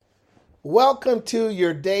Welcome to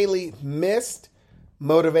your daily missed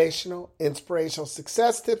motivational, inspirational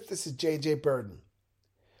success tips. This is JJ Burden.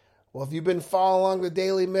 Well, if you've been following along the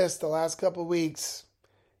daily mist the last couple of weeks,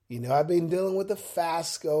 you know I've been dealing with the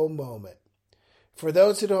FASCO moment. For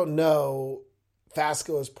those who don't know,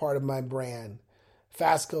 FASCO is part of my brand.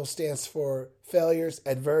 FASCO stands for failures,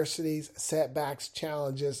 adversities, setbacks,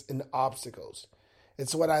 challenges, and obstacles.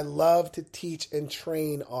 It's what I love to teach and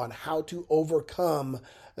train on how to overcome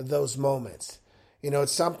those moments. You know,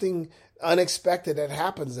 it's something unexpected that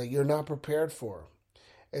happens that you're not prepared for.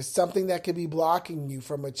 It's something that could be blocking you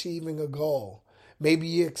from achieving a goal. Maybe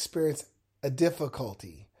you experience a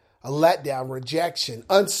difficulty, a letdown, rejection,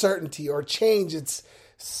 uncertainty, or change. It's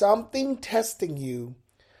something testing you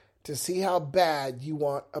to see how bad you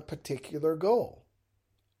want a particular goal.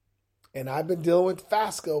 And I've been dealing with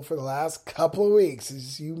FASCO for the last couple of weeks.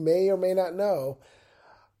 As you may or may not know,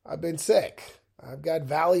 I've been sick. I've got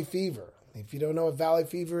valley fever. If you don't know what valley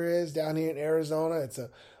fever is, down here in Arizona, it's a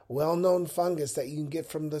well-known fungus that you can get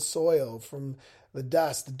from the soil, from the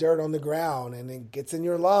dust, the dirt on the ground, and it gets in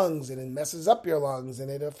your lungs, and it messes up your lungs, and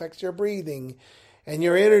it affects your breathing and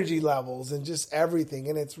your energy levels and just everything.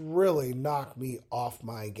 And it's really knocked me off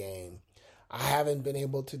my game. I haven't been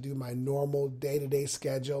able to do my normal day-to-day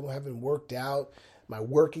schedule. I haven't worked out, my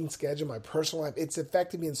working schedule, my personal life. It's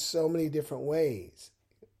affected me in so many different ways.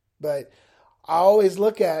 But I always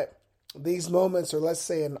look at these moments, or let's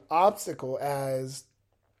say an obstacle, as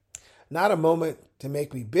not a moment to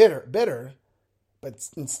make me bitter, but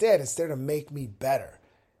instead it's there to make me better.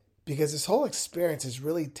 Because this whole experience is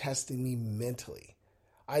really testing me mentally.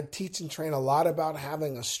 I teach and train a lot about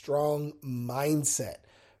having a strong mindset,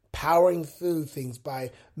 powering through things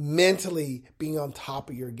by mentally being on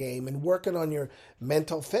top of your game and working on your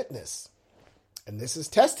mental fitness. And this is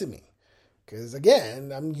testing me because,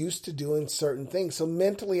 again, I'm used to doing certain things. So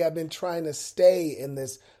mentally, I've been trying to stay in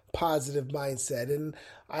this positive mindset. And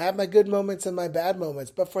I have my good moments and my bad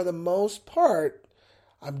moments. But for the most part,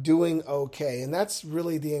 I'm doing okay. And that's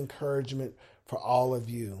really the encouragement for all of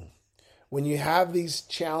you. When you have these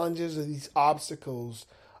challenges or these obstacles,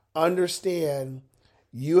 understand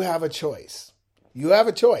you have a choice. You have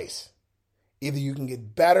a choice. Either you can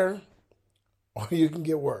get better or you can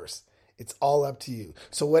get worse. It's all up to you.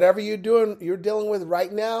 So whatever you're dealing with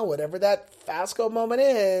right now, whatever that FASCO moment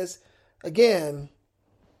is, again,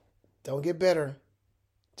 don't get bitter.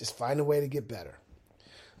 Just find a way to get better.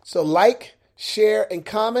 So like, share, and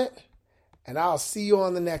comment, and I'll see you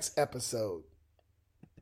on the next episode.